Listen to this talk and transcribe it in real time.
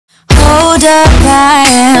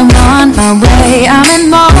on my way, I'm in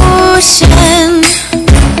motion.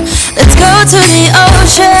 Let's go to the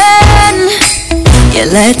ocean. Yeah,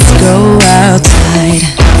 let's go outside.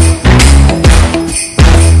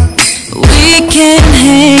 We can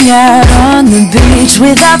hang out on the beach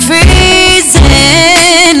without freezing.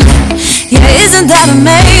 Yeah, isn't that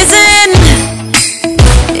amazing?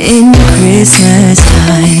 In Christmas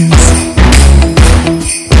times,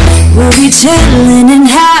 we'll be chilling and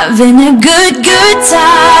having a good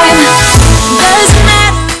time. Doesn't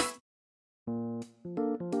matter.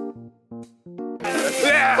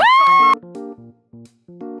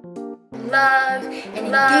 Love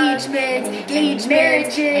and engagement,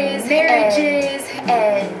 marriages,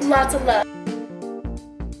 and lots of love.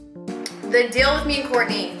 The deal with me and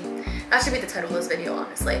Courtney. That should be the title of this video,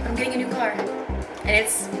 honestly. I'm getting a new car, and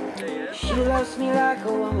it's. She loves me like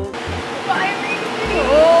a woman.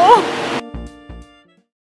 Oh.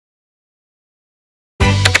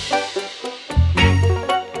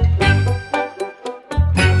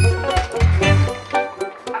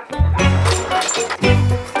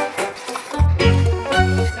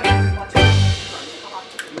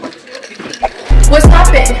 What's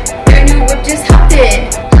poppin'? Your new whip just hopped in.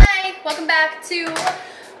 Hi, welcome back to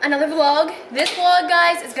another vlog. This vlog,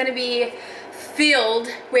 guys, is gonna be filled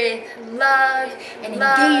with love and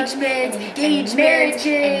engagement,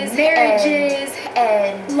 marriages,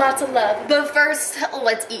 and lots of love. But first,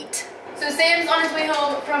 let's eat. So Sam's on his way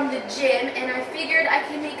home from the gym, and I figured I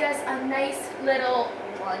can make us a nice little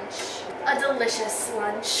lunch, a delicious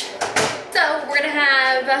lunch. So we're gonna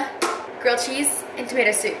have grilled cheese and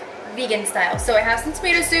tomato soup, vegan style. So I have some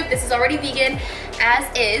tomato soup. This is already vegan, as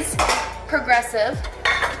is Progressive.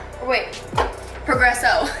 Wait,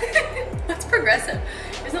 Progresso. What's Progressive?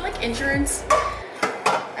 Is it like insurance?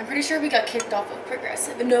 I'm pretty sure we got kicked off of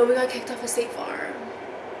Progressive. No, we got kicked off of State Farm.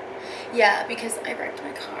 Yeah, because I wrecked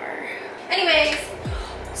my car. Anyways,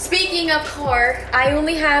 speaking of car, I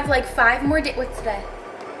only have like 5 more days. What's today?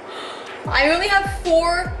 I only have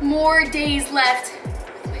 4 more days left.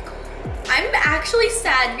 I'm actually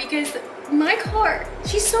sad because my car,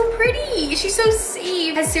 she's so pretty, she's so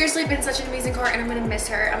safe. Has seriously been such an amazing car, and I'm gonna miss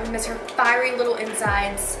her. I'm gonna miss her fiery little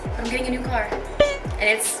insides. I'm getting a new car, and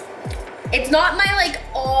it's not my like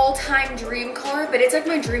all-time dream car, but it's like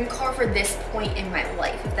my dream car for this point in my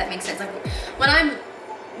life, if that makes sense. Like when I'm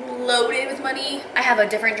loaded with money, I have a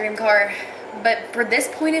different dream car, but for this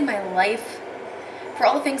point in my life, for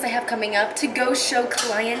all the things I have coming up, to go show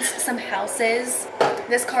clients some houses,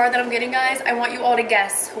 this car that I'm getting, guys, I want you all to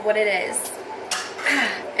guess what it is.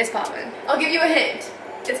 It's poppin'. I'll give you a hint.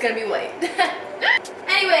 It's gonna be white.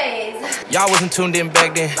 Anyways. Y'all wasn't tuned in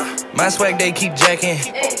back then. My swag they keep jacking.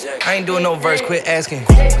 I ain't doing no verse, quit asking.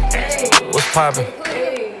 What's poppin'?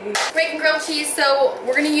 Bacon grilled cheese, so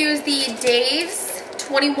we're gonna use the Dave's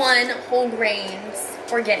 21 whole grains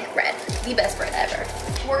organic bread. The best bread ever.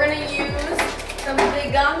 We're gonna use some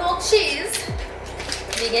vegan cheese.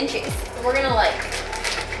 Vegan cheese. We're gonna like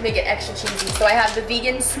make it extra cheesy. So I have the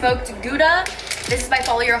vegan smoked Gouda. This is by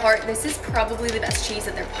Follow Your Heart. This is probably the best cheese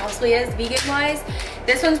that there possibly is, vegan-wise.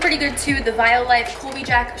 This one's pretty good too. The Violife Colby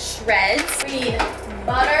Jack Shreds. We need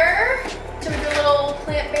butter. So we do a little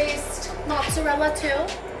plant-based mozzarella too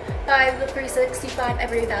by the 365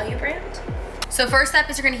 Everyday Value brand. So first step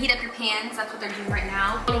is you're gonna heat up your pan, because that's what they're doing right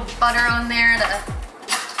now. A little butter on there to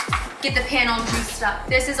get the pan all juiced up.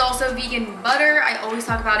 This is also vegan butter. I always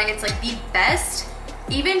talk about it. It's like the best.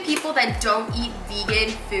 Even people that don't eat vegan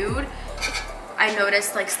food, I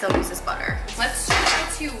noticed, like still use this butter. Let's try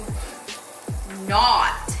to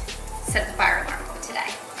not set the fire alarm today.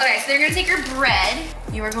 Okay, so you're gonna take your bread.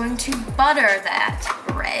 You are going to butter that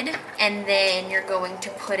bread, and then you're going to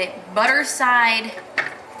put it butter side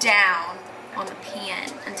down on the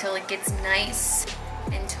pan until it gets nice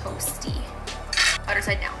and toasty. Butter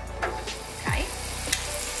side down. Okay.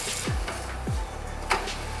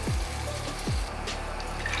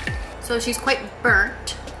 So she's quite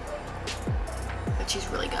burnt, but she's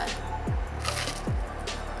really good.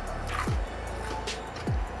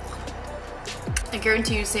 I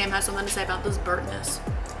guarantee you Sam has something to say about this burntness.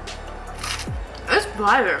 It's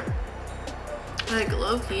fire. Like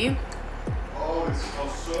low-key. Oh, it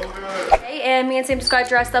smells so good. Okay, and me and Sam just got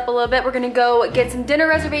dressed up a little bit. We're gonna go get some dinner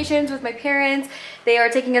reservations with my parents. They are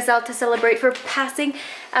taking us out to celebrate for passing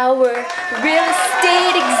our real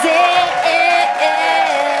estate exam.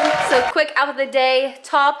 So quick out of the day.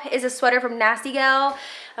 Top is a sweater from NastyGal.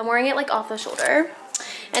 I'm wearing it like off the shoulder.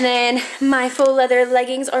 And then my faux leather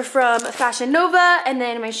leggings are from Fashion Nova, and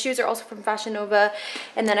then my shoes are also from Fashion Nova.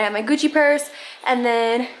 And then I have my Gucci purse, and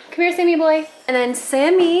then, come here Sammy boy. And then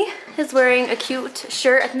Sammy is wearing a cute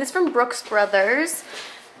shirt. I think this is from Brooks Brothers.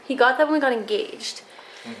 He got that when we got engaged.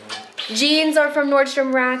 Jeans are from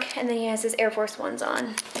Nordstrom Rack, and then he has his Air Force Ones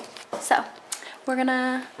on. So, we're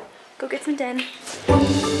gonna go get some din.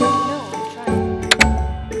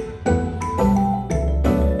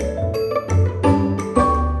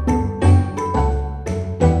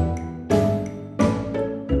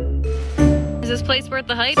 Is this place worth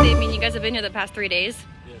the hype? I mean, you guys have been here the past 3 days.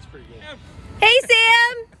 Yeah, it's pretty good. Hey,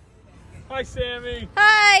 Sam! Hi, Sammy.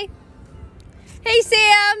 Hi! Hey,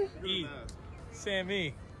 Sam!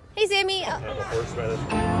 Sammy. Hey, Sammy!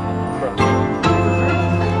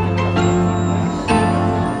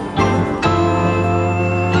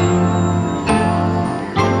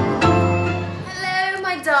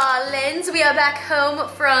 Darlings, we are back home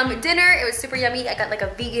from dinner. It was super yummy. I got like a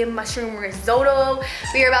vegan mushroom risotto.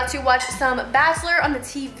 We are about to watch some Bachelor on the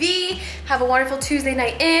TV, have a wonderful Tuesday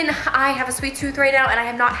night in. I have a sweet tooth right now and I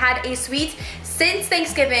have not had a sweet since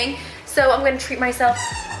Thanksgiving, so I'm gonna treat myself.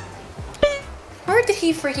 Where did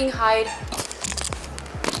he freaking hide?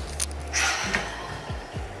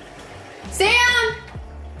 Sam!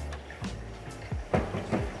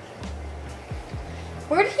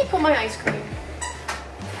 Where did he put my ice cream?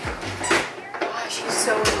 She's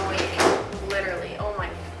so annoying, literally. Oh my,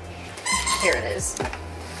 here it is. I'm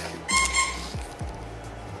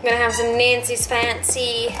gonna have some Nancy's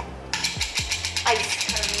Fancy ice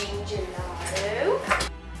cream gelato.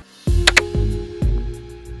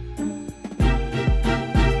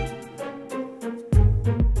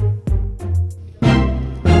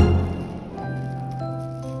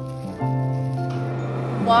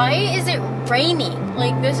 Why is it raining?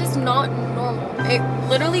 Like, this is not normal. It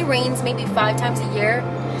literally rains maybe 5 times a year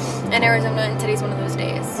in Arizona, and today's one of those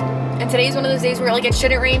days. And today's one of those days where like it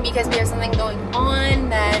shouldn't rain because we have something going on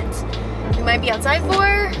that we might be outside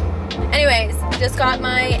for. Anyways, just got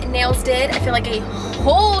my nails did. I feel like a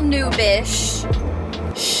whole new bish.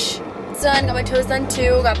 Shh. It's done. Got my toes done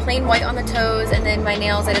too. Got plain white on the toes, and then my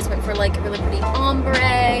nails I just went for like a really pretty ombre.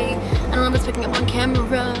 I don't know if it's picking up on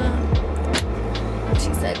camera.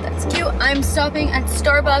 She said that's cute. I'm stopping at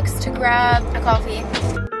Starbucks to grab a coffee.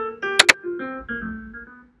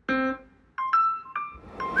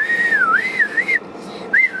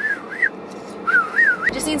 I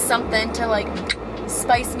just need something to like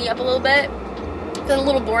spice me up a little bit. Feeling a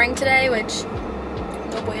little boring today, which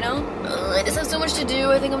no bueno. I just have so much to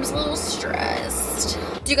do. I think I'm just a little stressed.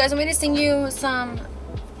 Do you guys want me to sing you some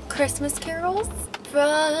Christmas carols?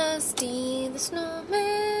 Frosty the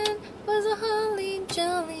Snowman was a holly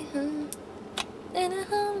jolly hunt and a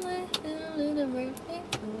holly little birthday.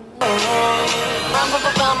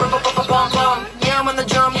 Yeah, I'm on the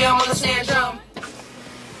drum, yeah, I'm on the snare drum.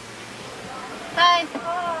 Hi.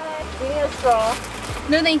 Hi. Do you need a straw?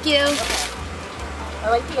 No, thank you. Okay. I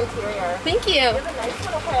like the interior. Thank you. You have a nice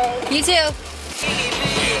one, okay? You too.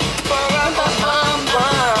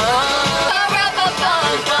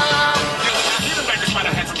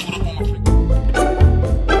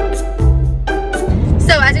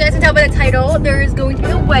 So as you guys can tell by the title, there is going to be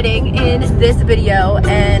a wedding in this video,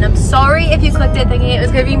 and I'm sorry if you clicked it thinking it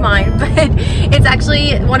was going to be mine, but it's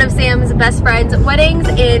actually one of Sam's best friend's weddings,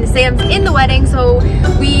 and Sam's in the wedding, so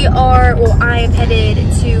we are, well, I am headed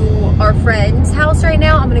to our friend's house right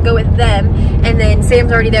now. I'm going to go with them, and then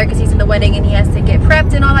Sam's already there because he's in the wedding and he has to get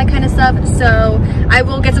prepped and all that kind of stuff, so I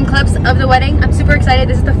will get some clips of the wedding. I'm super excited.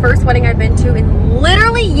 This is the first wedding I've been to in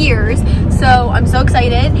literally years, so I'm so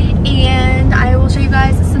excited, and I will show you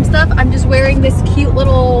guys some stuff. I'm just wearing this cute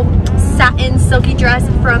little satin silky dress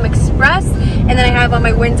from Express, and then I have on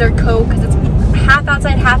my Windsor coat because it's half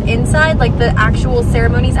outside, half inside, like the actual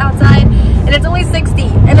ceremony's outside, and it's only 60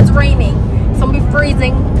 and it's raining, so I'm gonna be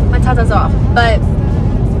freezing my tatas off. But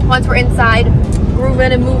once we're inside,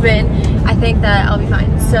 grooving and moving, I think that I'll be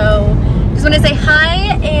fine. So just want to say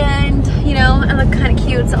hi, and you know, I look kind of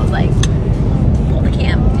cute, so I was like, hold the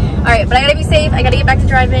cam. All right, but I gotta be safe. I gotta get back to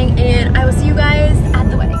driving, and I will see you guys at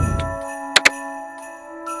the wedding.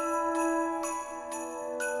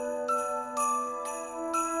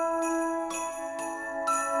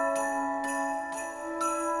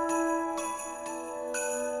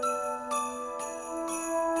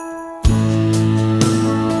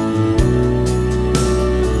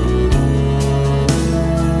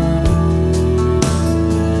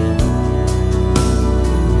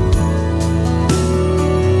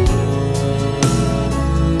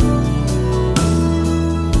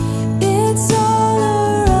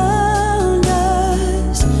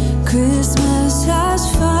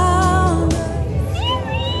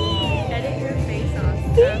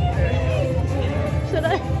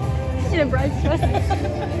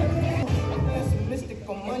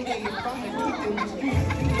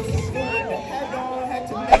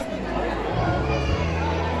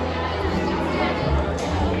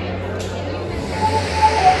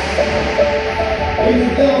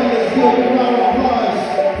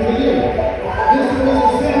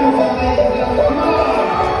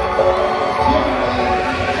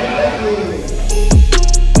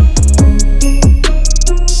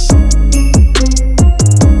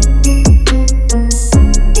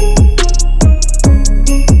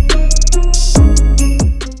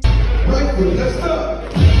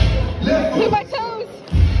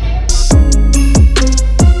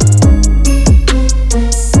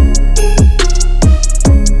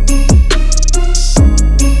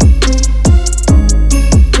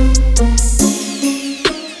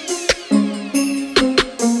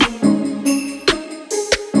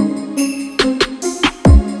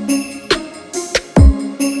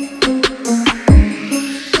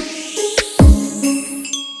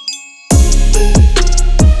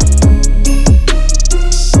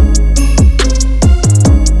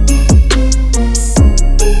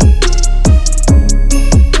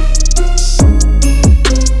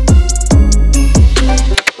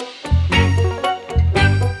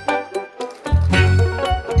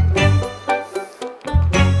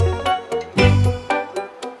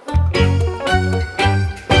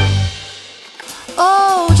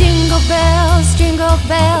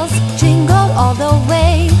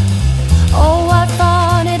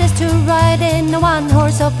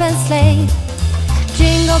 open sleigh.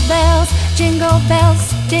 Jingle bells, jingle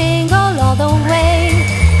all the way.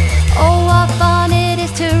 Oh, what fun it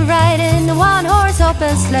is to ride in a one-horse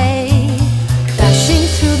open sleigh. Dashing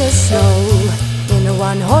through the snow in a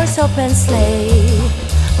one-horse open sleigh.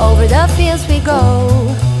 Over the fields we go,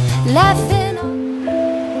 laughing.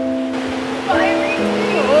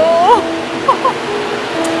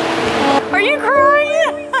 Are you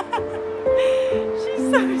crying? She's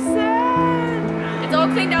so sad. It's all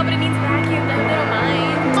cleaned out, but it needs vacuumed. I hope they don't mind.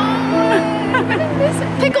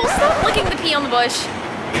 Pickle, stop licking the pee on the bush.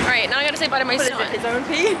 Alright, now I gotta say bye to my son. His own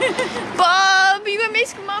pee. Bob, you gonna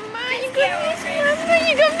miss mama. You gonna miss mama.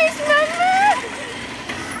 You gonna miss mama.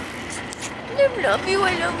 I love you.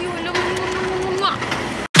 I love you. I love you.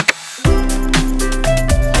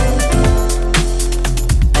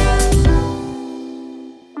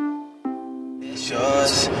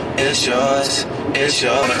 It's yours.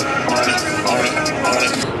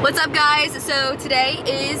 What's up, guys? So today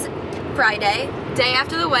is Friday, day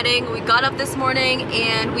after the wedding. We got up this morning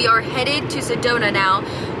and we are headed to Sedona now.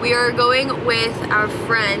 We are going with our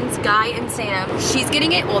friends, Guy and Sam. She's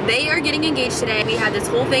getting it, well, they are getting engaged today. We had this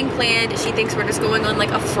whole thing planned. She thinks we're just going on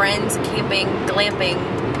like a friends camping, glamping,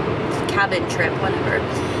 cabin trip, whatever,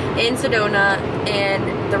 in Sedona.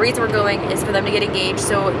 And the reason we're going is for them to get engaged.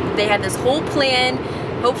 So they had this whole plan.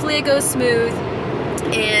 Hopefully it goes smooth.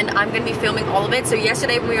 And I'm gonna be filming all of it. So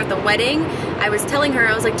yesterday when we were at the wedding, I was telling her,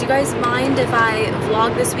 I was like, do you guys mind if I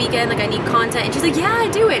vlog this weekend? Like, I need content. And she's like, yeah,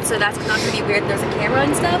 do it. So that's not gonna be weird. There's a camera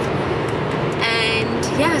and stuff. And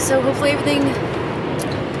yeah, so hopefully everything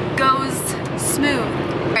goes smooth.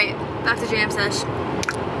 All right, back to jam sesh.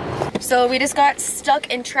 So we just got stuck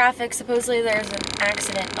in traffic. Supposedly there's an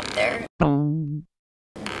accident up there.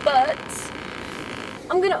 But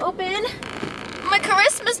I'm gonna open my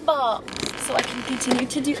Karissmas box so I can continue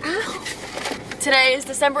to do, ow. Today is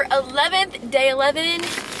December 11th, day 11.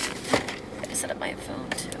 I'm gonna set up my phone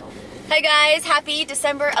too. Hey guys, happy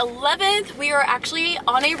December 11th. We are actually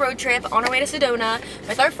on a road trip on our way to Sedona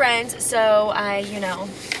with our friends. So I, you know,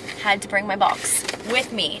 had to bring my box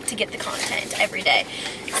with me to get the content every day.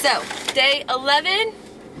 So day 11,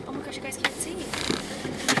 oh my gosh, you guys can't see.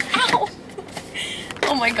 Ow.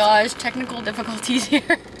 Oh my gosh, technical difficulties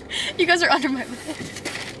here. You guys are under my bed.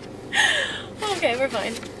 Okay, we're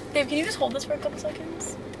fine. Babe, can you just hold this for a couple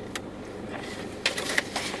seconds? Okay.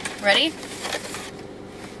 Ready?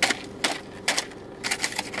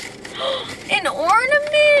 An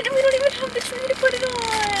ornament! We don't even have the tree to put it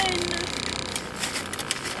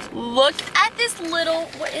on! Look at this little,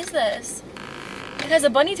 what is this? It has a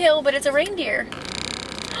bunny tail, but it's a reindeer.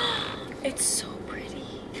 It's so pretty.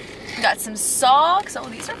 We got some socks. Oh,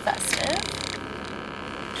 these are festive.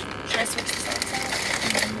 Should I switch the socks out?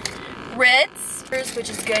 Ritz, which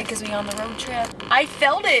is good because we on the road trip. I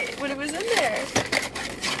felt it when it was in there.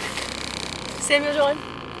 Samuel John?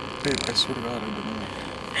 Babe, I swear to God, I didn't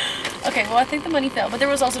know. Okay, well I think the money fell, but there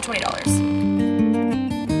was also $20.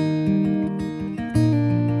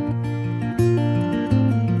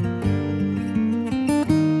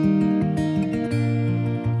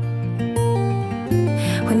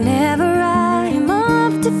 Whenever I'm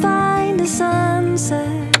off to find a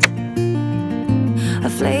sunset, a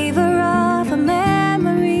flavor of a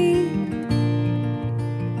memory,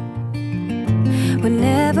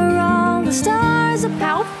 whenever all the stars are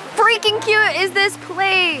How freaking cute is this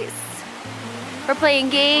place? We're playing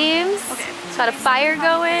games. Okay. It's got a fire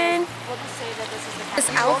going. We'll just say that this is This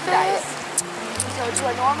outfit. So to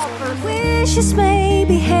a normal person. wishes may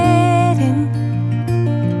be heading,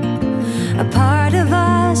 a part of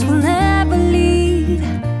us will never leave.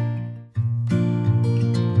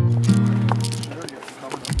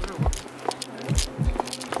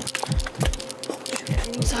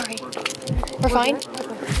 Sorry. We're fine?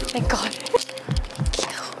 Thank God.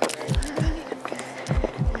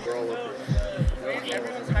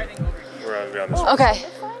 Okay.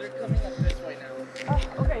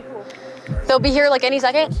 Okay, cool. They'll be here like any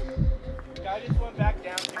second? I just went back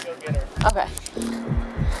down to go get her. Okay.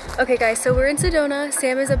 Okay guys, so we're in Sedona.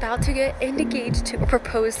 Sam is about to get engaged to, or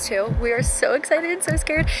proposed to. We are so excited and so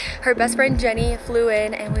scared. Her best friend Jenny flew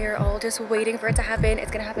in and we are all just waiting for it to happen.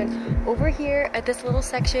 It's gonna happen over here at this little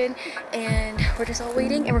section and we're just all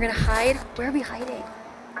waiting and we're gonna hide. Where are we hiding?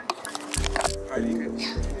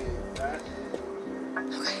 Yeah.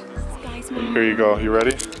 Okay. Guys, Mom. Here you go. You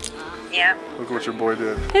ready? Yeah. Look what your boy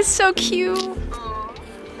did. It's so cute.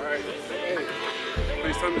 Alright. Hey.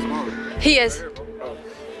 FaceTime his mom. He is.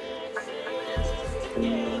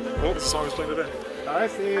 Oh, the song is playing today. Hi,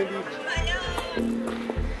 Sandy.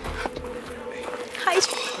 Hi.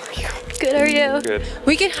 Good, how are you? Good.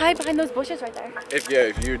 We can hide behind those bushes right there. If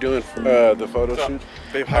you're doing the photo shoot,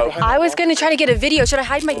 babe, hide behind. I was gonna try to get a video. Should I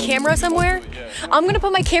hide my camera somewhere? I'm gonna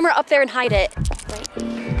put my camera up there and hide it.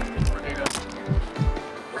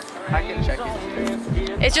 I can check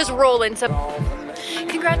it. It's just rolling, so.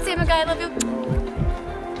 Congrats, Sam, guy, I love you.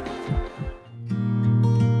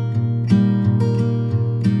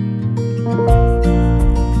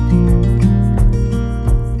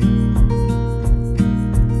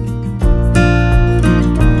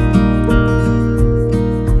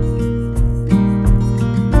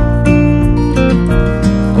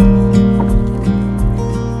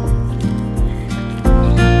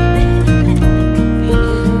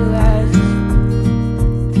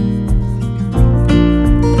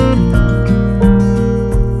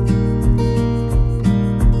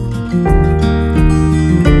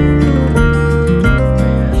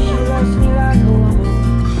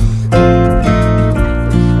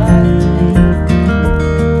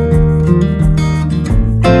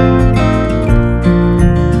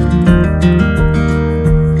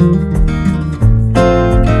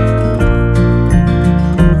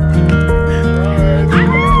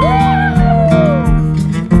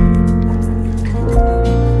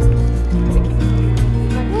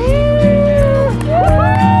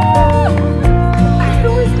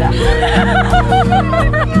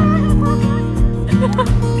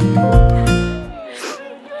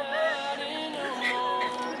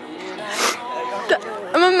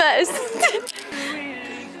 I'm a mess.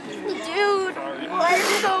 Dude, what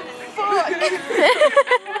the fuck?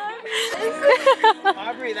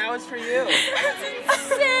 Aubrey, that was for you. That's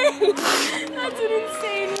insane. That's an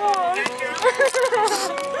insane mom.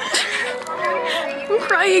 I'm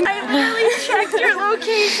crying. I literally checked your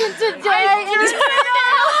location today.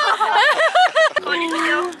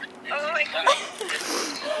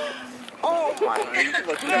 Oh my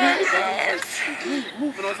goodness.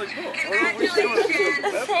 But I was like,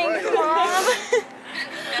 Thanks, Mom.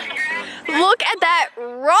 Look at that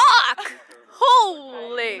rock.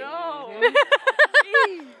 Holy. No. It's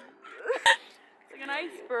like an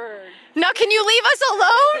iceberg. Now can you leave us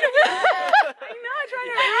alone? I'm not trying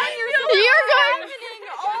to run. You're going.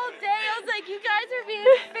 All day. I was like, you guys are being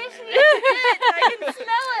fishy. I can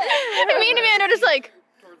smell it. And me and Amanda are just like.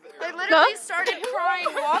 I literally started crying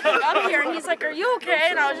walking up here, and he's like, "Are you okay?"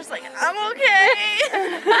 And I was just like, "I'm okay."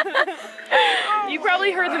 You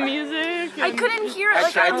probably heard the music. I couldn't hear it.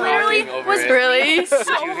 Like I literally was Really? so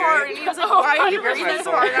hard, and he was like, "Why are you breathing this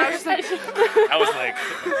hard?" And I was just like, I was like,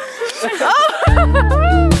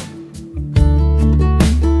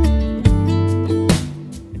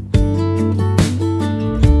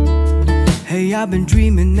 Hey, I've been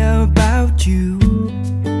dreaming about you.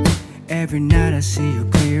 Every night I see you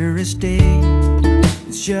clear as day.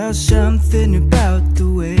 It's just something about the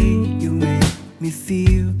way you make me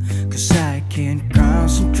feel. Cause I can't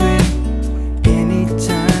concentrate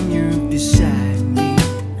anytime you're beside me.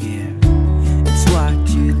 Yeah, it's what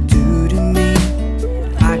you do to me.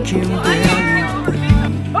 I can barely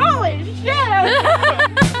breathe. "Holy shit!"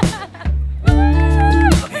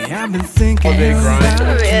 Hey, I've been thinking about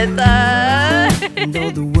Amanda. and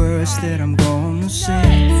all the words that I'm gonna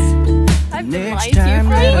say. I've been Next lying to you time for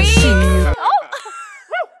that I weeks. see you. Oh.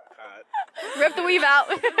 Rip the weave out.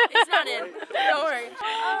 It's not in. Don't worry.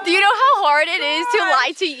 Do you know how hard it is to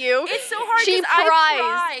lie to you? It's so hard She because I cries.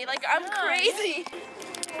 cry. Like I'm crazy.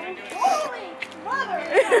 Holy mother!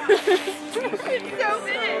 It's so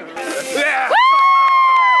big. yeah.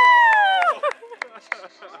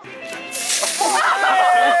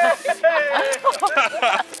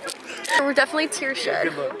 We're definitely tear shed.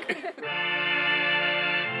 Good look.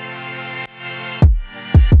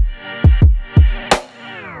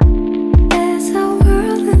 There's a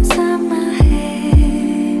world inside my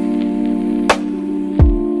head.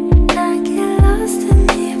 I get lost in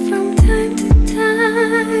it from time to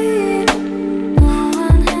time. No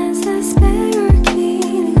one has a spare key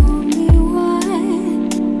to only what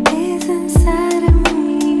is inside of me.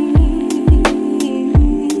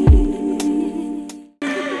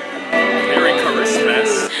 Merry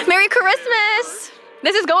Karissmas. Merry Karissmas!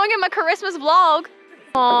 This is going in my Karissmas vlog.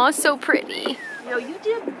 Aw, so pretty. Yo, you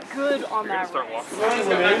did good on that. Start walking.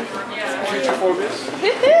 Future Forbes.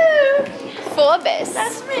 Forbes.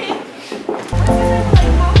 That's me.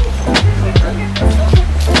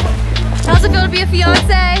 How's it feel to be a fiance?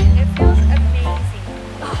 It feels amazing.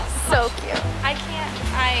 So cute. I can't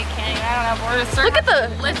even. I don't have words. Look at the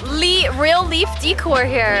real leaf decor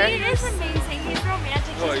here. It is amazing. He's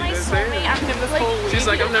romantic. She's my soulmate after this whole week. She's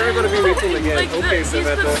like, I'm never going to be with him again. Like, okay, she's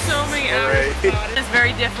Samantha. put so many hours into it. It's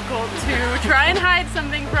very difficult to try and hide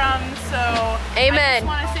something from, so Amen. I just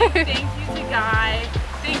want to say thank you to Guy.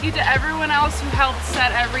 Thank you to everyone else who helped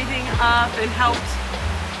set everything up and helped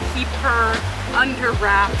keep her under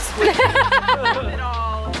wraps with it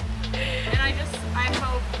all. And I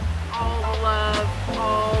hope all the love,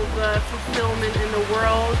 all the fulfillment in the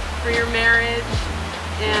world for your marriage,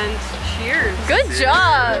 and cheers. Good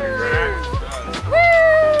job.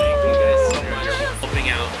 Thank you guys so much for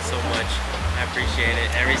helping out so much. I appreciate it.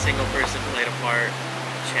 Every single person played a part.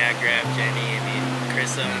 Chad, Grab, Jenny, I mean,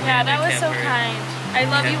 Karissa. Yeah, that was so kind. I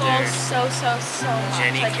love you all so much.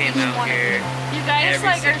 Jenny like, came out here. You guys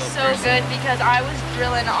like are so good because I was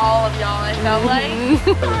drilling all of y'all. I felt like.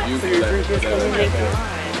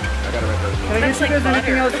 Can I get you guys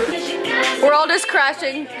anything else? We're all just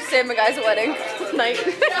crashing Sam and Guy's wedding tonight.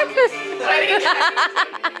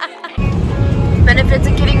 Benefits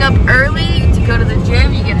of getting up early to go to the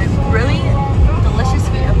gym. You get a really delicious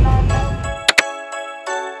view.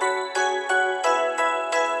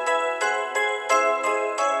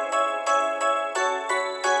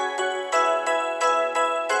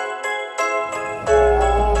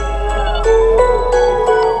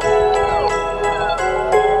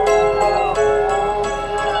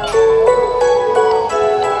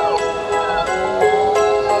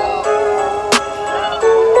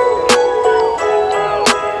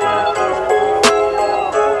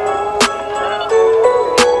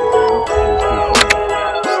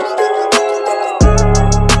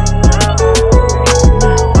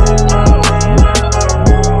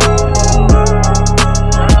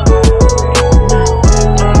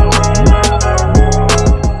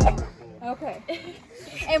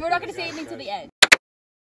 And we're not going to say anything till the end.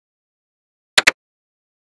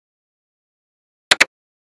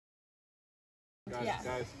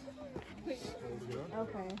 Guys.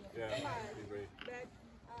 Okay. Yeah.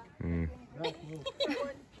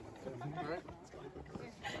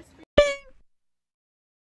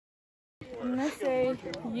 I'm gonna say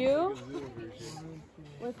you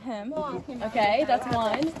with him. Okay, that's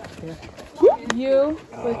one. You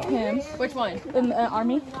with him. Which one? In the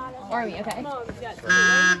army. Army, okay.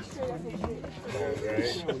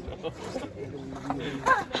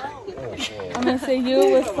 I'm gonna say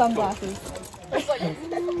you with sunglasses.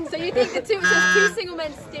 So you think the two single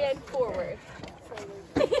men stand forward?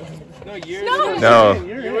 No, you're No.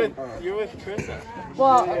 You're with Karissa.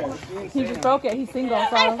 Well, he just broke it. He's single,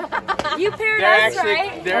 so You paired us,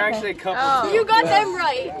 right? They're actually a couple. You got them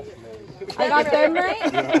right. I got them right.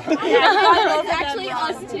 Yeah, it's actually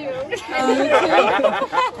us too.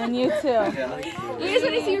 And you too. We just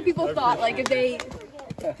want to see what people thought, like if they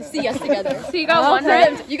see us together. So you got one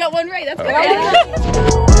right. You got one right. That's great.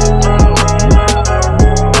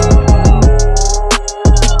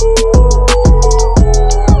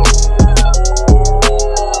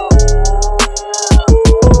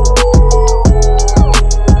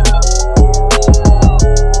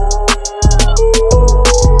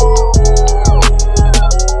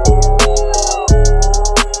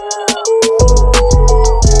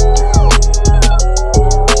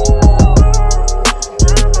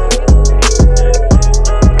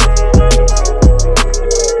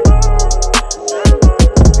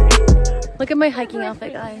 Look at my hiking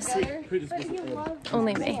outfit, guys.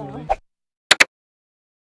 Only me.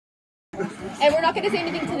 And we're not going to say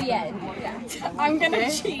anything till the end. I'm gonna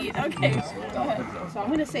cheat. Okay. Go ahead. So I'm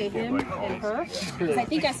gonna say him and her because I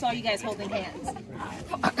think I saw you guys holding hands.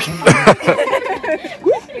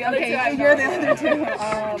 Okay, so you're the other two.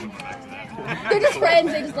 They're just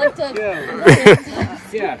friends. They just like to.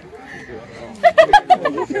 Yeah.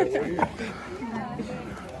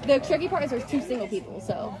 The tricky part is there's two single people,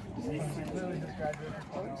 so.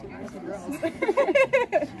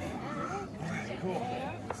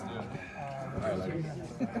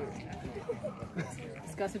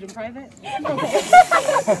 Discuss it in private.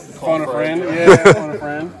 Phone a friend? Yeah, phone a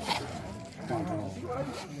friend.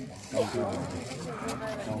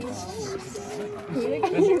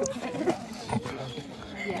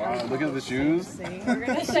 Wow, look at the shoes. We're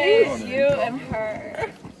gonna say you and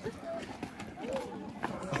her.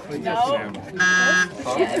 No.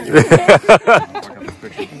 Yes. I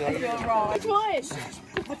feel wrong. Which one?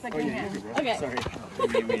 What's the hand? Okay. Sorry. I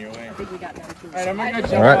think we got that. Alright, I'm gonna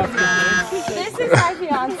jump off. This is my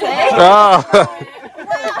fiance.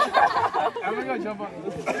 I'm gonna go jump on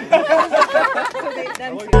this.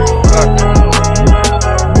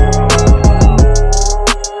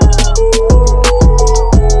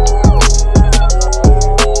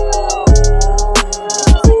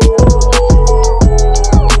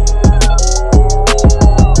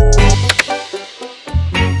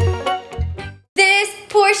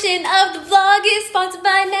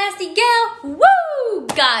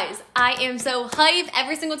 am so hyped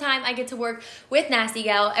every single time I get to work with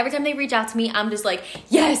NastyGal. Every time they reach out to me, I'm just like,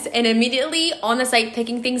 yes, and immediately on the site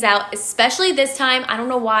picking things out, especially this time. I don't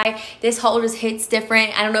know why this haul just hits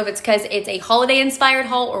different. I don't know if it's because it's a holiday inspired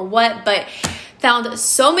haul or what, but found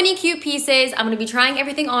so many cute pieces. I'm gonna be trying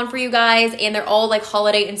everything on for you guys, and they're all like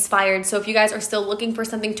holiday inspired. So if you guys are still looking for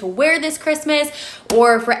something to wear this Christmas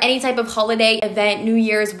or for any type of holiday event, New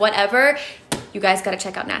Year's, whatever, you guys gotta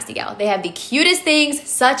check out NastyGal. They have the cutest things,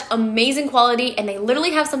 such amazing quality, and they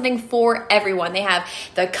literally have something for everyone. They have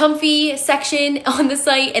the comfy section on the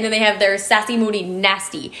site, and then they have their sassy, moody,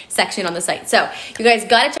 nasty section on the site. So you guys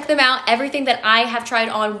gotta check them out. Everything that I have tried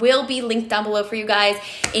on will be linked down below for you guys.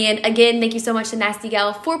 And again, thank you so much to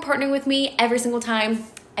NastyGal for partnering with me every single time.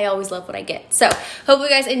 I always love what I get. So hope you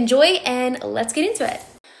guys enjoy, and let's get into it.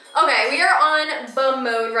 Okay, we are on bum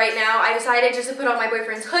mode right now. I decided just to put on my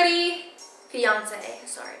boyfriend's hoodie. Fiance,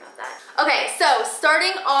 sorry about that. Okay, so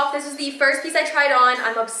starting off, this is the first piece I tried on.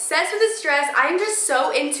 I'm obsessed with this dress. I'm just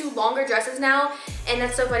so into longer dresses now, and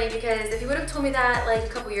that's so funny because if you would have told me that like a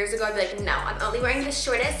couple years ago, I'd be like, no, I'm only wearing the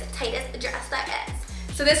shortest, tightest dress there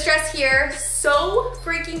is. So this dress here, so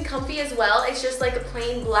freaking comfy as well. It's just like a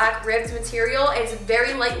plain black ribbed material. It's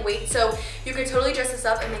very lightweight, so you could totally dress this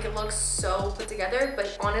up and make it look so put together,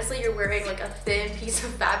 but honestly, you're wearing like a thin piece of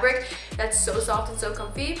fabric that's so soft and so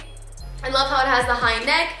comfy. I love how it has the high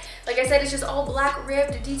neck. Like I said, it's just all black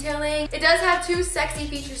ribbed detailing. It does have two sexy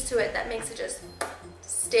features to it that makes it just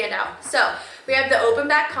stand out. So we have the open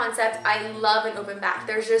back concept. I love an open back.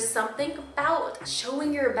 There's just something about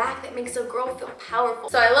showing your back that makes a girl feel powerful.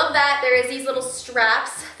 So I love that. There is these little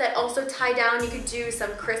straps that also tie down. You could do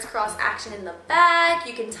some crisscross action in the back.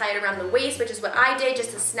 You can tie it around the waist, which is what I did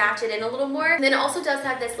just to snatch it in a little more. And then it also does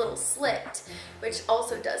have this little slit, which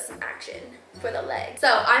also does some action for the legs.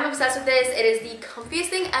 So I'm obsessed with this. It is the comfiest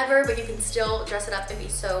thing ever, but you can still dress it up and be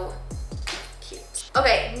so cute.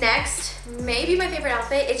 Okay, next, maybe my favorite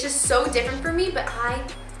outfit. It's just so different for me, but I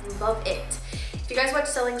love it. If you guys watch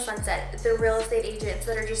Selling Sunset, the real estate agents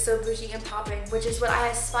that are just so bougie and popping, which is what I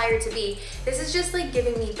aspire to be, this is just like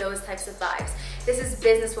giving me those types of vibes. This is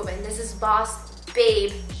businesswoman, this is boss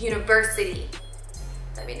babe university.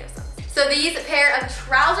 That made no sense. So these pair of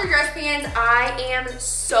trouser dress pants I am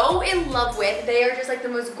so in love with. They are just like the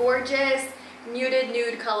most gorgeous muted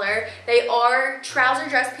nude color. They are trouser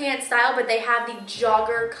dress pants style, but they have the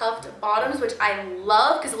jogger cuffed bottoms, which I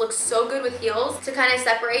love because it looks so good with heels to kind of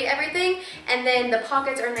separate everything. And then the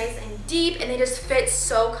pockets are nice and deep, and they just fit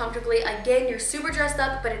so comfortably. Again, you're super dressed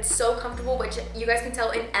up, but it's so comfortable, which you guys can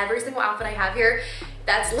tell in every single outfit I have here.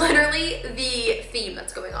 That's literally the theme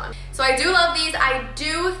that's going on. So I do love these. I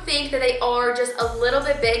do think that they are just a little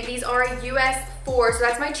bit big. These are a US 4, so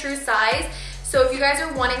that's my true size. So if you guys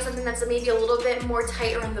are wanting something that's maybe a little bit more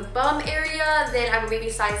tight around the bum area, then I would maybe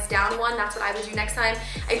size down one. That's what I would do next time.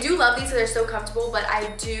 I do love these, so they're so comfortable, but I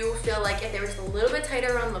do feel like if they were just a little bit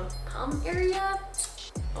tighter around the bum area,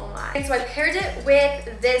 oh my. And so I paired it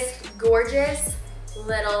with this gorgeous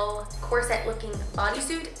little corset looking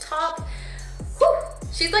bodysuit top. Whew.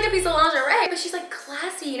 She's like a piece of lingerie, but she's like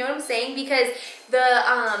classy, you know what I'm saying? Because the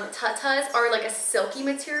tatas are like a silky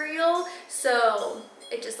material, so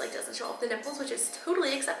it just like doesn't show off the nipples, which is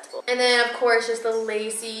totally acceptable. And then of course, just the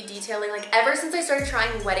lacy detailing. Like ever since I started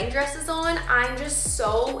trying wedding dresses on, I'm just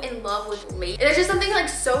so in love with lace. There's just something like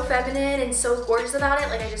so feminine and so gorgeous about it.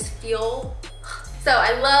 Like I just feel, so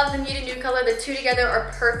I love the muted nude color. The two together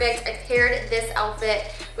are perfect. I paired this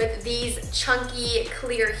outfit with these chunky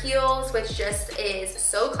clear heels, which just is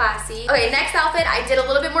so classy. Okay, next outfit, I did a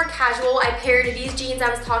little bit more casual. I paired these jeans I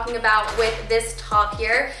was talking about with this top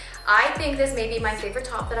here. I think this may be my favorite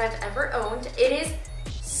top that I've ever owned. It is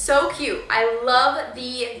so cute. I love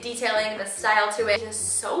the detailing, the style to it. It's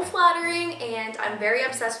just so flattering, and I'm very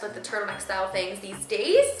obsessed with the turtleneck style things these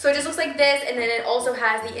days. So it just looks like this, and then it also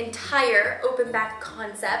has the entire open back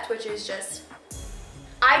concept, which is just,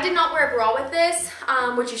 I did not wear a bra with this,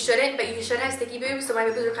 which you shouldn't, but you should have sticky boobs, so my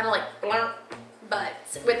boobs are kind of like blurp. But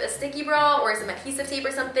with a sticky bra or some adhesive tape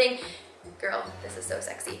or something, girl, this is so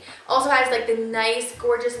sexy. Also has like the nice,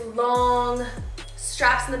 gorgeous, long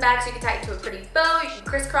straps in the back, so you can tie it to a pretty bow, you can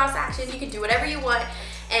crisscross action, you can do whatever you want.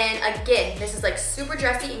 And again, this is like super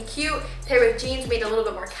dressy and cute, paired with jeans made a little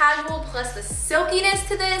bit more casual, plus the silkiness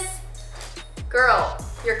to this. Girl,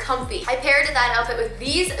 you're comfy. I paired that outfit with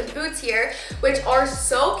these boots here, which are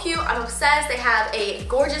so cute. I'm obsessed. They have a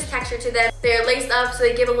gorgeous texture to them. They're laced up, so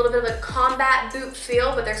they give a little bit of a combat boot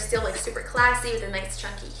feel, but they're still like super classy with a nice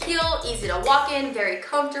chunky heel, easy to walk in, very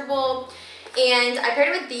comfortable. And I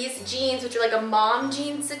paired it with these jeans, which are like a mom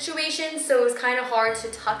jeans situation, so it was kind of hard to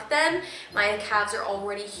tuck them. My calves are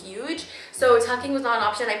already huge, so tucking was not an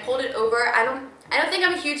option. I pulled it over. I don't think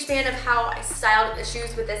I'm a huge fan of how I styled the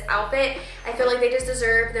shoes with this outfit. I feel like they just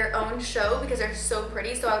deserve their own show because they're so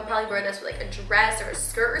pretty, so I would probably wear this with like a dress or a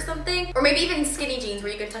skirt or something, or maybe even skinny jeans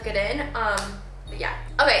where you can tuck it in. But yeah.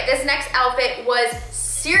 Okay, this next outfit was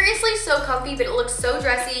seriously so comfy, but it looks so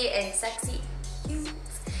dressy and sexy.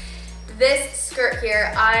 This skirt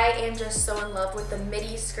here, I am just so in love with the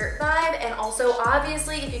midi skirt vibe, and also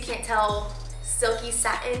obviously, if you can't tell, silky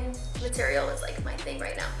satin material is like my thing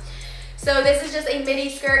right now. So this is just a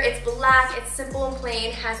midi skirt. It's black, it's simple and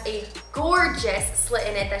plain, has a gorgeous slit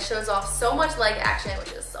in it that shows off so much leg action,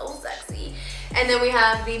 which is so sexy. And then we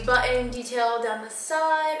have the button detail down the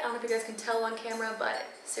side. I don't know if you guys can tell on camera, but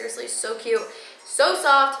seriously, so cute. So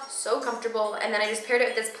soft, so comfortable. And then I just paired it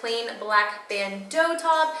with this plain black bandeau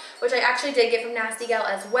top, which I actually did get from NastyGal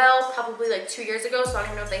as well, probably like 2 years ago, so I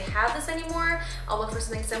don't even know if they have this anymore. I'll look for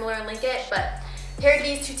something similar and link it, but paired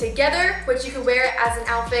these two together, which you can wear as an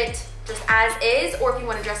outfit just as is, or if you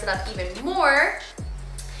want to dress it up even more,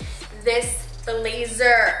 this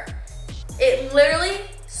blazer. It literally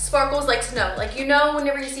sparkles like snow. Like, you know,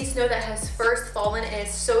 whenever you see snow that has first fallen and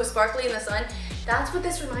is so sparkly in the sun, that's what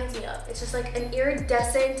this reminds me of. It's just like an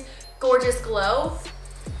iridescent, gorgeous glow.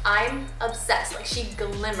 I'm obsessed. Like, she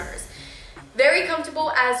glimmers. Very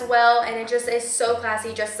comfortable as well, and it just is so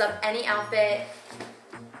classy, dresses up any outfit,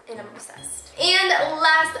 and I'm obsessed. And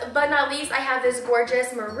last but not least, I have this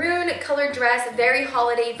gorgeous maroon colored dress, very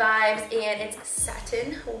holiday vibes, and it's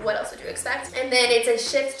satin. What else would you expect? And then it's a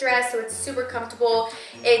shift dress, so it's super comfortable.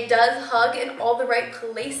 It does hug in all the right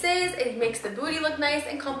places. It makes the booty look nice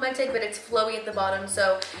and complemented, but it's flowy at the bottom,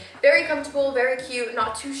 so very comfortable, very cute,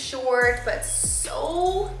 not too short, but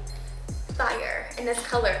so fire in this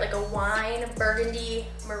color, like a wine, burgundy,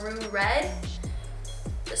 maroon red.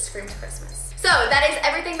 Just screams Christmas. So that is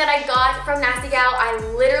everything that I got from NastyGal. I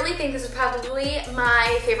literally think this is probably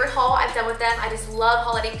my favorite haul I've done with them. I just love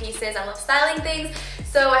holiday pieces. I love styling things.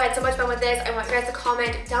 So I had so much fun with this. I want you guys to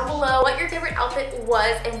comment down below what your favorite outfit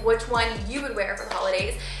was and which one you would wear for the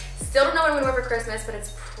holidays. Still don't know what I'm gonna wear for Christmas, but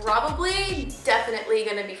it's probably definitely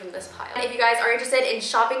gonna be from this pile. If you guys are interested in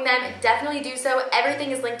shopping them, definitely do so.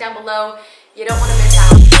 Everything is linked down below. You don't wanna miss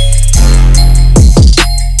out.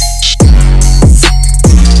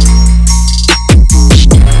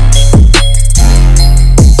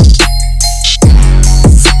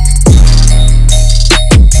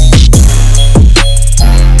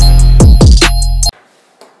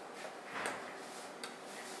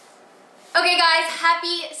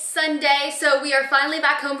 Happy Sunday. So we are finally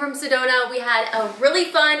back home from Sedona. We had a really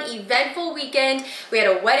fun, eventful weekend. We had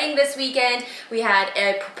a wedding this weekend. We had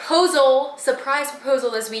a proposal, surprise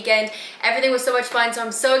proposal this weekend. Everything was so much fun, so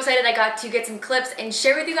I'm so excited I got to get some clips and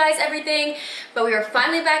share with you guys everything. But we are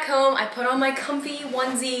finally back home. I put on my comfy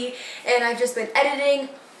onesie and I've just been editing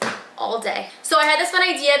all day. So I had this fun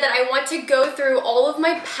idea that I want to go through all of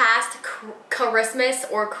my past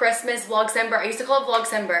Karissmas or Christmas Vlogcember. I used to call it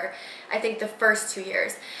Vlogcember, I think the first 2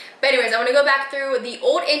 years. But anyways, I want to go back through the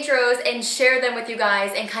old intros and share them with you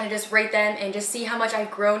guys and kind of just rate them and just see how much I've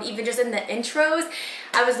grown even just in the intros.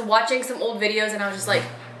 I was watching some old videos and I was just like,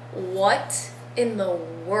 what in the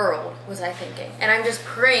world was I thinking? And I'm just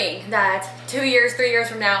praying that 2 years, 3 years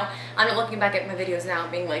from now, I'm not looking back at my videos now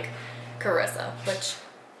being like Karissa, which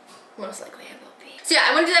most likely I will be. So yeah,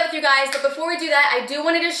 I want to do that with you guys, but before we do that, I do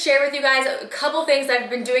want to just share with you guys a couple things that I've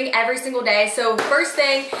been doing every single day. So first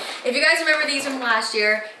thing, if you guys remember these from last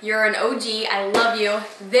year, you're an OG, I love you.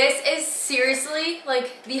 This is seriously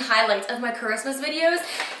like the highlight of my Karissmas videos,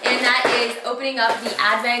 and that is opening up the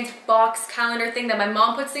Advent box calendar thing that my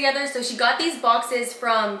mom puts together. So she got these boxes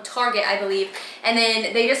from Target, I believe, and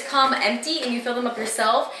then they just come empty and you fill them up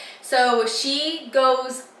yourself. So she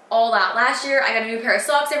goes all out. Last year I got a new pair of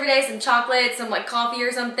socks every day, some chocolate, some like coffee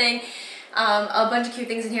or something, a bunch of cute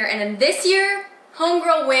things in here. And then this year,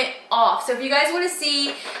 homegirl went off. So if you guys want to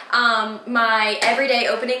see my everyday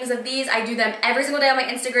openings of these, I do them every single day on my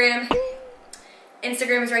Instagram.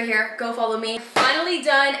 Instagram is right here, go follow me. Finally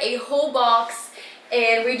done a whole box,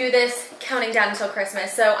 and we do this counting down until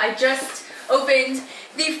Christmas. So I just opened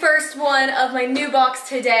the first one of my new box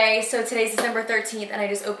today. So today's December 13th and I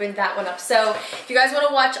just opened that one up. So if you guys want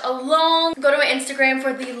to watch along, go to my Instagram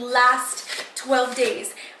for the last 12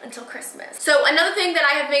 days until Christmas. So another thing that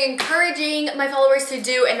I have been encouraging my followers to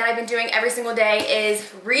do and that I've been doing every single day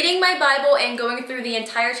is reading my Bible and going through the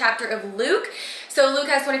entire chapter of Luke. So Luke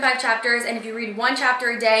has 25 chapters, and if you read 1 chapter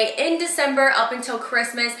a day in December up until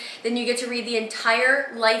Christmas, then you get to read the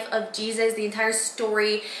entire life of Jesus, the entire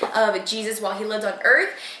story of Jesus while he lived on earth.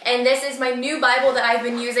 And this is my new Bible that I've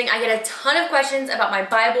been using. I get a ton of questions about my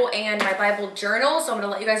Bible and my Bible journal, so I'm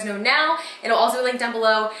gonna let you guys know now. It'll also be linked down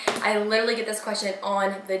below. I literally get this question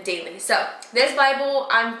on the daily. So this Bible,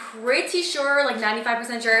 I'm pretty sure, like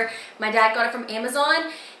 95% sure, my dad got it from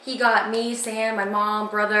Amazon. He got me, Sam, my mom,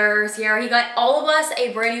 brother, Sierra, he got all of us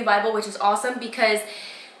a brand new Bible, which is awesome because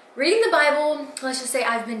reading the Bible, let's just say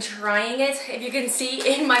I've been trying it. If you can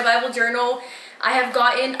see in my Bible journal, I have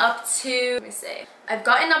gotten up to, let me see, I've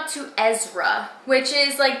gotten up to Ezra, which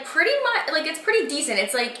is like pretty much, like it's pretty decent.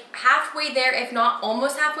 It's like halfway there, if not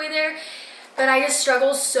almost halfway there. But I just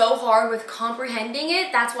struggle so hard with comprehending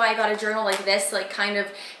it. That's why I got a journal like this, like kind of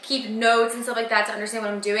keep notes and stuff like that to understand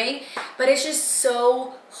what I'm doing. But it's just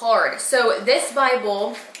so hard. So this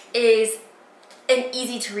Bible is an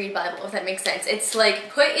easy to read Bible, if that makes sense. It's like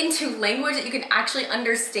put into language that you can actually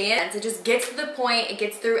understand. It just gets to the point, it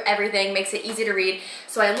gets through everything, makes it easy to read.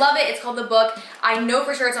 So I love it. It's called The Book. I know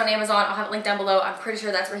for sure it's on Amazon. I'll have it linked down below. I'm pretty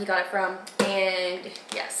sure that's where he got it from. And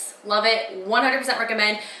yes, love it. 100%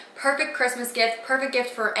 recommend. Perfect Christmas gift, perfect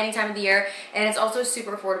gift for any time of the year, and it's also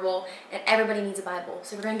super affordable, and everybody needs a Bible.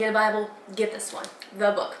 So if you're gonna get a Bible, get this one,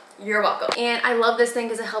 The Book. You're welcome. And I love this thing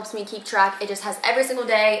because it helps me keep track. It just has every single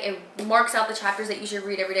day. It marks out the chapters that you should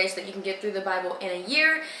read every day so that you can get through the Bible in a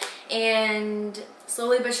year. And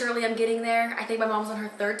slowly but surely I'm getting there. I think my mom's on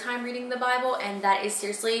her 3rd time reading the Bible, and that is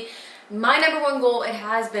seriously my #1 goal. It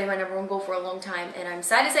has been my #1 goal for a long time, and I'm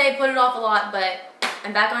sad to say I put it off a lot, but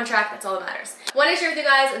I'm back on track. That's all that matters. I want to share with you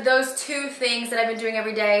guys those 2 things that I've been doing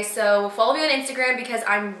every day. So follow me on Instagram because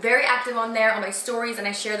I'm very active on there on my stories, and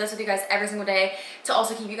I share this with you guys every single day to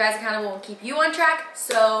also keep you guys accountable and keep you on track.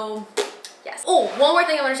 So yes. Oh, one more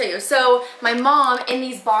thing I want to show you. So my mom, in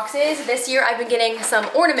these boxes, this year I've been getting some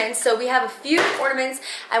ornaments. So we have a few ornaments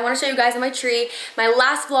I want to show you guys on my tree. My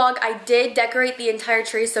last vlog, I did decorate the entire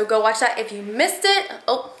tree, so go watch that if you missed it.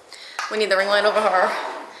 Oh, we need the ring light over her.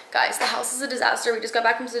 Guys, the house is a disaster. We just got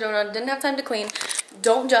back from Sedona, didn't have time to clean.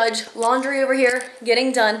 Don't judge. Laundry over here,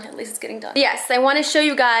 getting done. At least it's getting done. Yes, I want to show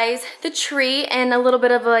you guys the tree and a little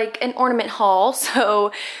bit of like an ornament haul.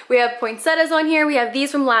 So we have poinsettias on here. We have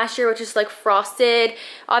these from last year, which is like frosted.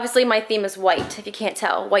 Obviously my theme is white, if you can't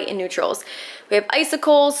tell, white and neutrals. We have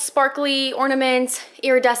icicles, sparkly ornaments,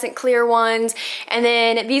 iridescent clear ones. And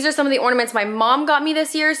then these are some of the ornaments my mom got me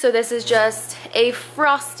this year. So this is just a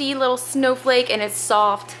frosty little snowflake, and it's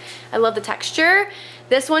soft. I love the texture.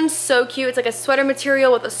 This one's so cute. It's like a sweater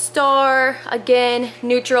material with a star. Again,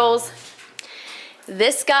 neutrals.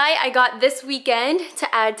 This guy I got this weekend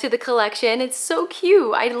to add to the collection. It's so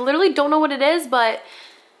cute. I literally don't know what it is, but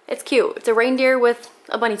it's cute. It's a reindeer with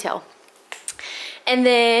a bunny tail. And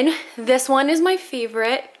then this one is my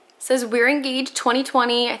favorite. It says We're Engaged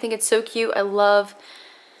 2020. I think it's so cute. I love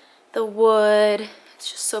the wood.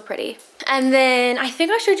 It's just so pretty. And then I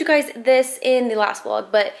think I showed you guys this in the last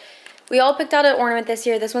vlog, but we all picked out an ornament this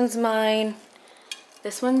year. This one's mine.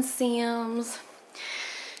 This one's Sam's.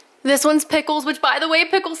 This one's Pickles, which by the way,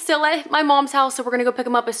 Pickles still at my mom's house, so we're gonna go pick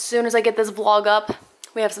him up as soon as I get this vlog up.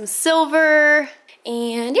 We have some silver,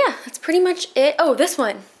 and yeah, that's pretty much it. Oh, this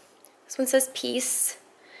one. This one says Peace.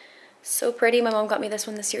 So pretty. My mom got me this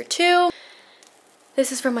one this year too.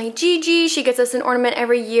 This is from my Gigi. She gets us an ornament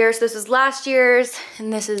every year. So this is last year's,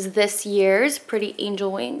 and this is this year's. Pretty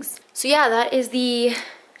angel wings. So yeah, that is the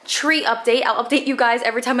tree update. I'll update you guys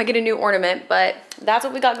every time I get a new ornament, but that's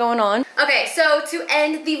what we got going on. Okay, so to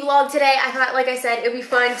end the vlog today, I thought, like I said, it'd be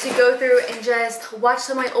fun to go through and just watch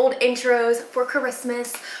some of my old intros for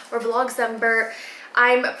Karissmas or Vlogcember.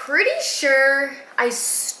 I'm pretty sure I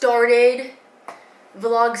started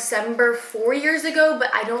Vlogcember 4 years ago, but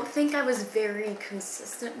I don't think I was very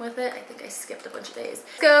consistent with it. I think I skipped a bunch of days.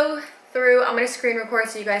 Let's go through. I'm gonna screen record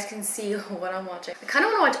so you guys can see what I'm watching. I kind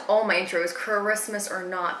of want to watch all my intros, Karissmas or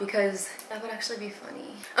not, because that would actually be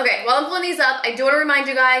funny. Okay, while I'm pulling these up, I do want to remind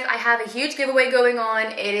you guys I have a huge giveaway going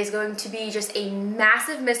on. It is going to be just a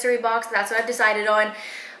massive mystery box. That's what I've decided on.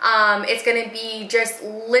 It's gonna be just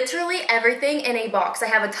literally everything in a box. I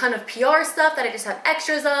have a ton of PR stuff that I just have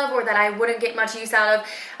extras of or that I wouldn't get much use out of.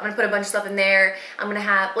 I'm gonna put a bunch of stuff in there. I'm gonna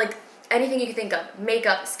have like anything you can think of.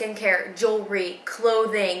 Makeup, skincare, jewelry,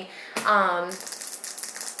 clothing,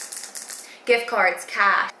 gift cards,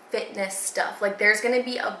 cash, fitness stuff. Like there's gonna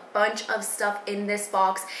be a bunch of stuff in this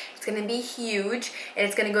box. It's gonna be huge, and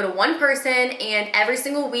it's gonna go to one person, and every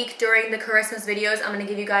single week during the Karissmas videos, I'm gonna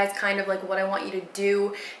give you guys kind of like what I want you to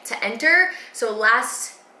do to enter. So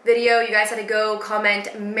last video, you guys had to go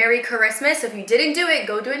comment Merry Karissmas. So if you didn't do it,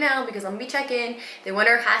 go do it now because I'm gonna be checking. The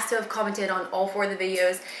winner has to have commented on all 4 of the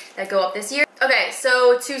videos that go up this year. Okay,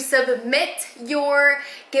 so to submit your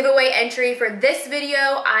giveaway entry for this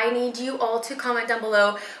video, I need you all to comment down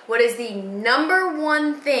below what is the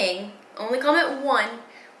 #1 thing, only comment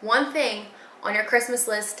one thing on your Christmas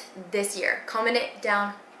list this year. Comment it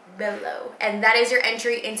down below. And that is your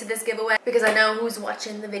entry into this giveaway because I know who's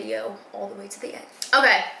watching the video all the way to the end.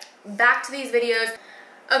 Okay, back to these videos.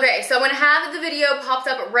 Okay, so I'm gonna have the video popped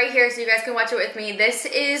up right here so you guys can watch it with me. This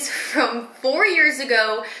is from 4 years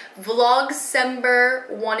ago, Vlogcember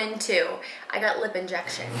 1 and 2. I got lip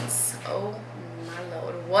injections. Oh my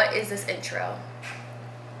lord, what is this intro?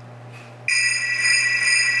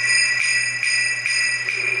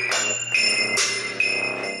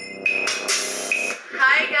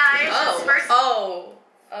 Hi guys.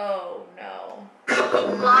 Oh no.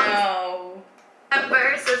 No.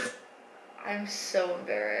 Versus. I'm so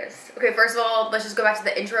embarrassed. Okay, first of all, let's just go back to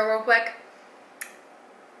the intro real quick.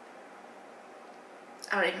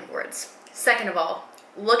 I don't even have words. Second of all,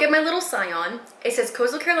 look at my little scion. It says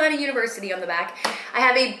Coastal Carolina University on the back. I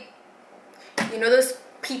have a, you know those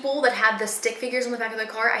people that have the stick figures on the back of their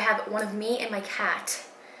car? I have one of me and my cat.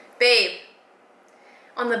 Babe,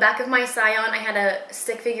 on the back of my scion, I had a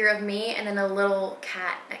stick figure of me and then a little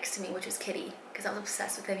cat next to me, which was Kitty, because I was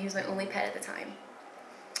obsessed with him. He was my only pet at the time.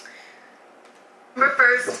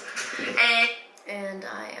 First, and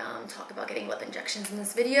I talk about getting lip injections in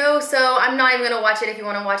this video, so I'm not even gonna watch it. If you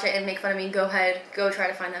want to watch it and make fun of me, go ahead, go try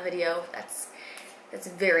to find that video. That's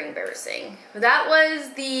very embarrassing. That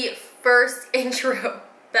was the first intro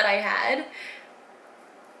that I had.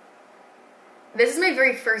 This is my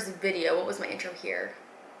very first video. What was my intro here?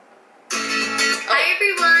 Hi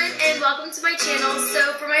everyone and welcome to my channel.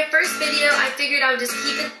 So for my first video, I figured I would just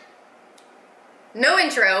keep it. No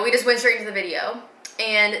intro, we just went straight into the video.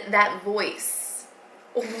 And that voice,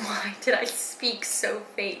 why did I speak so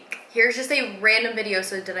fake? Here's just a random video,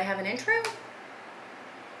 so did I have an intro?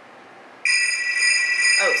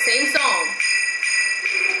 Oh, same song.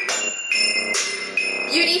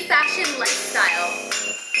 Beauty, fashion, lifestyle.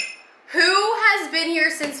 Who has been here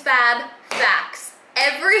since Fab Facts?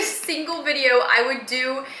 Every single video I would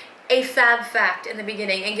do a fab fact in the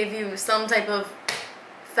beginning and give you some type of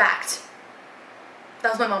fact. That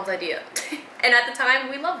was my mom's idea. And at the time,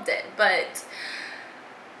 we loved it, but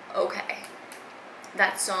okay.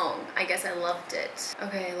 That song, I guess I loved it.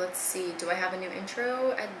 Okay, let's see. Do I have a new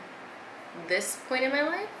intro at this point in my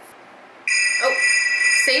life? Oh,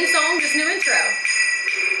 same song, just new intro.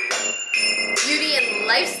 Beauty and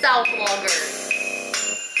lifestyle vlogger.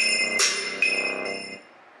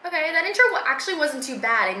 Okay, that intro actually wasn't too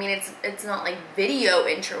bad. I mean, it's not like video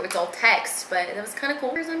intro, it's all text, but that was kind of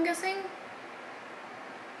cool, I'm guessing.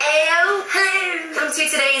 Ayo, welcome to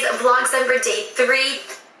today's Vlogcember day 3.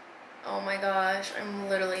 Oh my gosh, I'm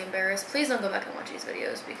literally embarrassed. Please don't go back and watch these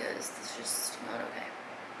videos because it's just not okay.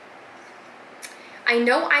 I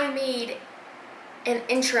know I made an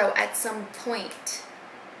intro at some point.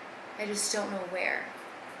 I just don't know where.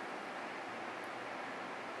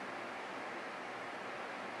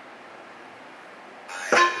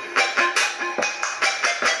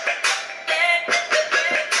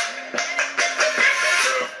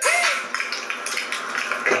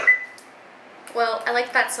 Well, I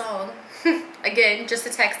like that song. Again, just a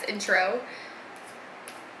text intro.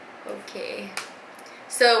 Okay.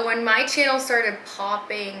 So when my channel started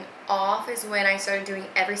popping off is when I started doing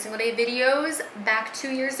every single day videos back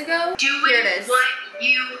 2 years ago. Here it is. What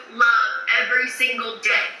you love every single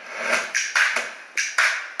day.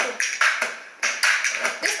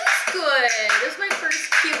 This was good. This is my first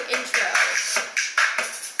cute intro.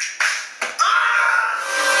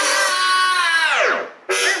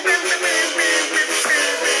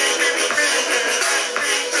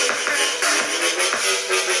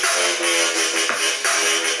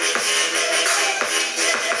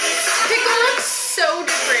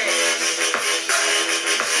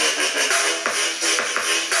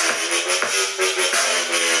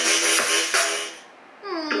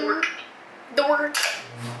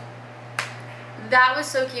 That was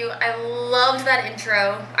so cute. I loved that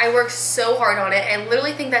intro. I worked so hard on it. I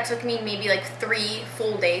literally think that took me maybe like 3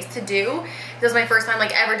 full days to do. This was my first time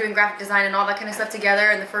like ever doing graphic design and all that kind of stuff together,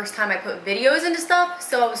 and the first time I put videos into stuff,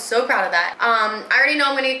 so I was so proud of that. I already know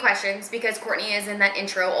I'm gonna get questions because Courtney is in that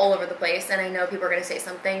intro all over the place, and I know people are gonna say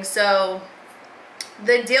something. So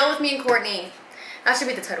the deal with me and Courtney, that should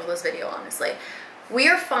be the title of this video, honestly. We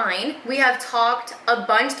are fine. We have talked a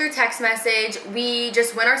bunch through text message. We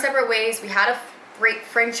just went our separate ways. We had a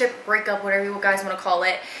friendship breakup, whatever you guys want to call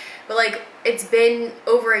it. but like it's been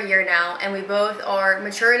over a year now, and we both are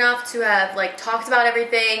mature enough to have like talked about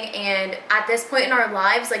everything, and at this point in our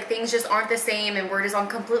lives, like things just aren't the same and we're just on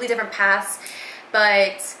completely different paths.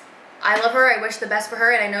 But I love her, I wish the best for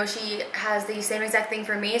her, and I know she has the same exact thing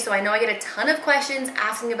for me, so I know I get a ton of questions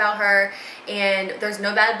asking about her, and there's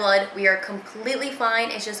no bad blood. We are completely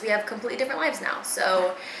fine. It's just we have completely different lives now.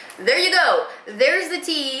 So there you go. There's the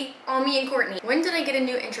tea on me and Courtney. When did I get a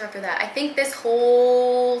new intro for that? I think this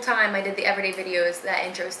whole time I did the everyday videos, that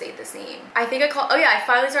intro stayed the same. I think oh yeah, I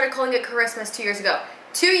finally started calling it Karissmas 2 years ago.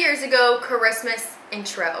 2 years ago, Karissmas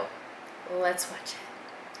intro. Let's watch it.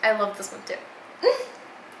 I love this one too.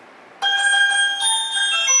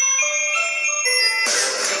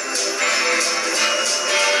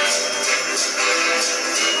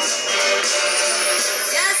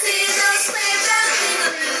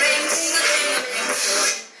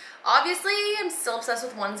 Obviously, I'm still obsessed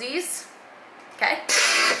with onesies. Okay.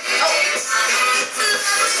 Oh.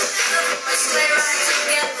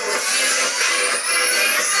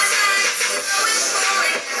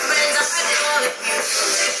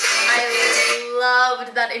 I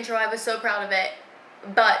loved that intro. I was so proud of it.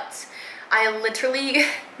 But I literally,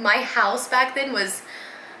 my house back then was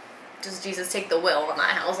just Jesus take the wheel on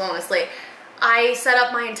that house, honestly. I set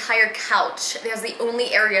up my entire couch. That was the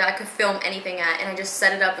only area I could film anything at, and I just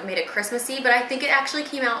set it up and made it Christmassy, but I think it actually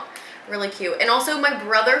came out really cute. And also my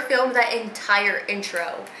brother filmed that entire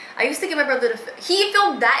intro. I used to get my brother to, he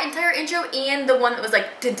filmed that entire intro and the one that was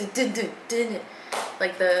like, dun, dun, dun, dun, dun,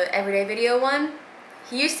 like the everyday video one.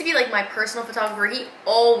 He used to be like my personal photographer. He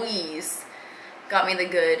always got me the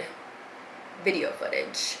good video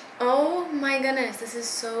footage. Oh my goodness, this is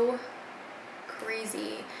so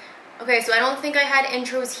crazy. Okay, so I don't think I had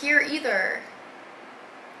intros here either.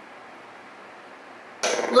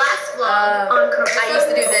 Last vlog on Karissa. I used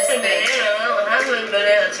to do this thing. I'm doing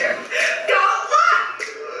bananas here.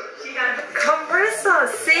 Karissa,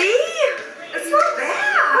 see? It's not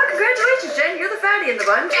bad. Oh, congratulations, Jen. You're the fatty in the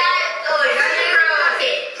bunch. Oh, you're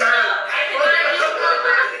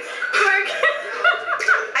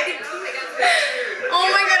oh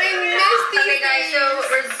my god, I missed these. Okay, guys, so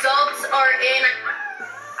results are in.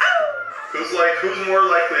 Who's more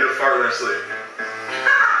likely to fart in their sleep?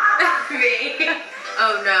 Me.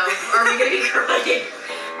 Oh no, are we gonna be crying?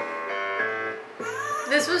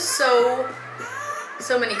 This was so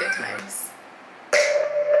many good times.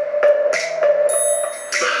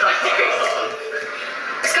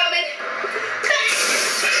 It's coming.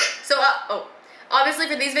 So, oh, obviously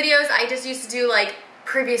for these videos, I just used to do like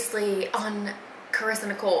previously on Karissa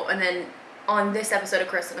Nichole, and then on this episode of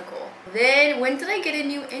Karissa Nichole. Then, when did I get a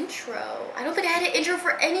new intro? I don't think I had an intro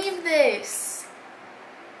for any of this.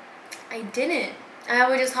 I didn't. I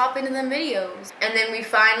would just hop into them videos. And then we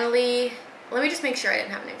finally, let me just make sure I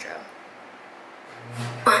didn't have an intro.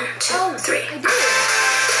 1, 2, 3. I did.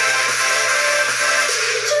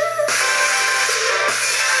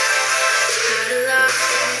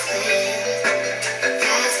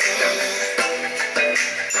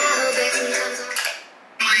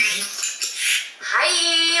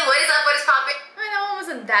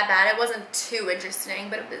 That bad. It wasn't too interesting,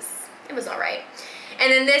 but it was all right.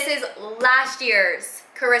 And then this is last year's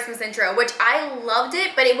Karissmas intro, which I loved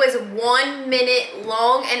it, but it was 1 minute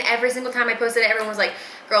long, and every single time I posted it, everyone was like,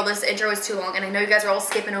 girl, this intro is too long, and I know you guys are all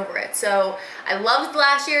skipping over it. So I loved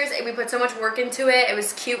last year's. We put so much work into it. It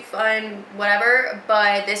was cute, fun, whatever,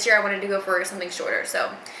 but this year I wanted to go for something shorter. So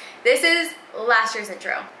this is last year's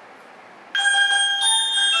intro.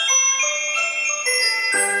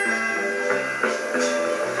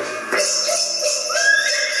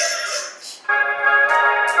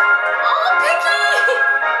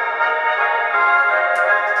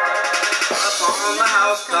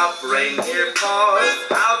 Top reindeer paws,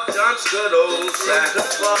 out jumps good old Santa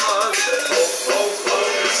Claus. Ho, ho, ho.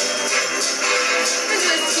 This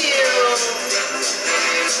is cute.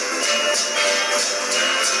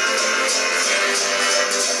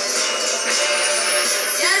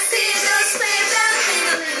 Just hear those sleigh bells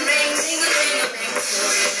jingling, ring, jingle, jingle, ring.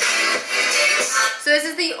 So this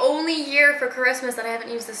is the only year for Karissmas that I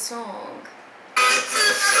haven't used this song.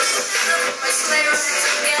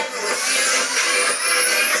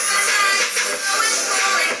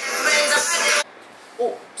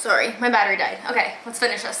 Oh, sorry, my battery died. Okay, let's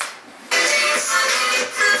finish this.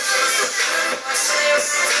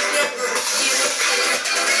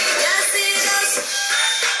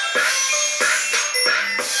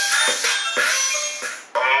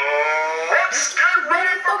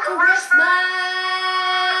 Ready for Karissmas!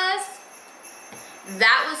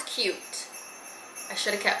 That was cute. I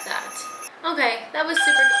should have kept that. Okay, that was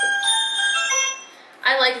super cool.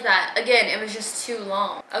 I liked that. Again, it was just too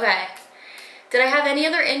long. Okay. Did I have any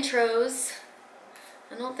other intros?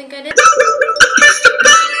 I don't think I did.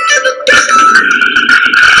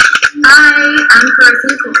 Hi, I'm Karissa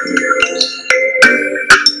Nichole.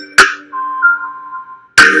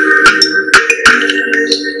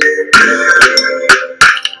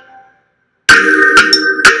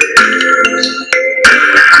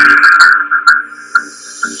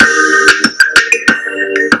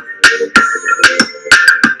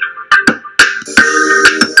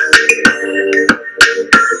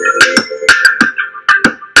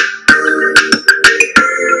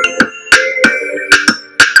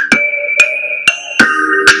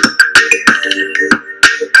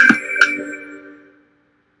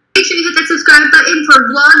 Make sure you hit that subscribe button for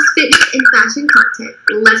vlogs, fitness, and fashion content.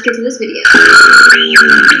 Let's get to this video. Look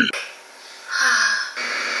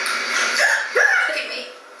at me.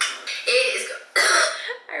 It is good.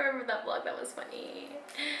 I remember that vlog. That was funny.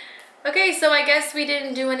 Okay, so I guess we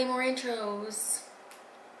didn't do any more intros.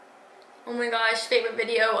 Oh my gosh, favorite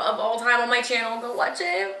video of all time on my channel. Go watch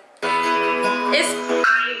it. I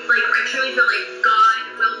truly feel like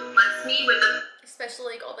God will bless me with the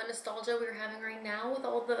Especially like all the nostalgia we're having right now with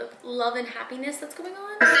all the love and happiness that's going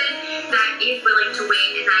on. person that is willing to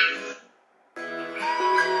wait and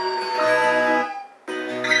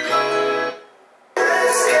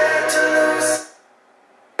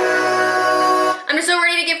I'm just so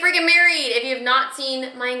ready to get freaking married. If you have not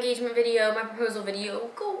seen my engagement video, my proposal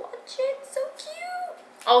video, go watch it. It's so cute.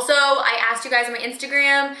 Also, I asked you guys on my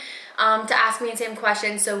Instagram to ask me and Sam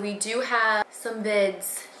questions, so we do have some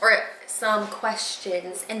vids or some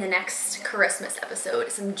questions in the next Karissmas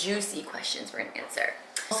episode. Some juicy questions we're gonna answer.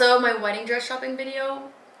 Also, my wedding dress shopping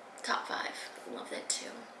video, top 5. Loved it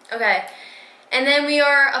too. Okay, and then we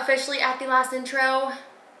are officially at the last intro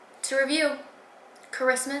to review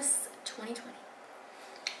Karissmas 2020.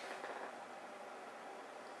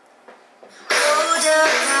 Hold up,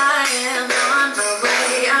 I am on my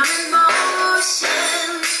way, I'm in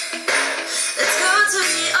motion. Let's go to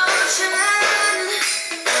the ocean,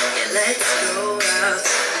 yeah, let's go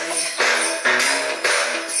outside.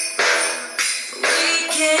 We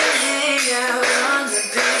can hang out on the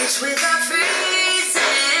beach without freezing.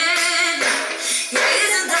 Yeah,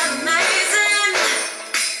 isn't that amazing?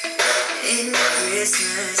 In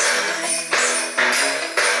Christmas times,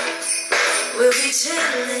 we'll be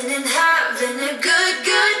chilling and having a good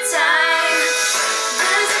time.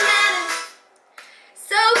 Doesn't matter.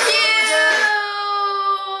 So cute!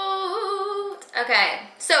 Okay,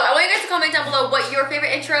 so I want you guys to comment down below what your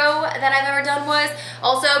favorite intro that I've ever done was.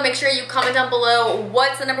 Also, make sure you comment down below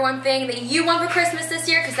what's the #1 thing that you want for Christmas this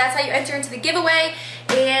year, because that's how you enter into the giveaway.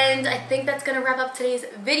 And I think that's gonna wrap up today's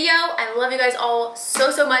video. I love you guys all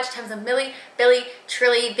so much. Times of Millie, Billy,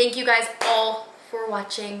 Trilly. Thank you guys all for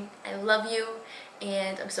watching. I love you,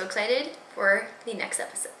 and I'm so excited for the next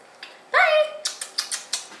episode.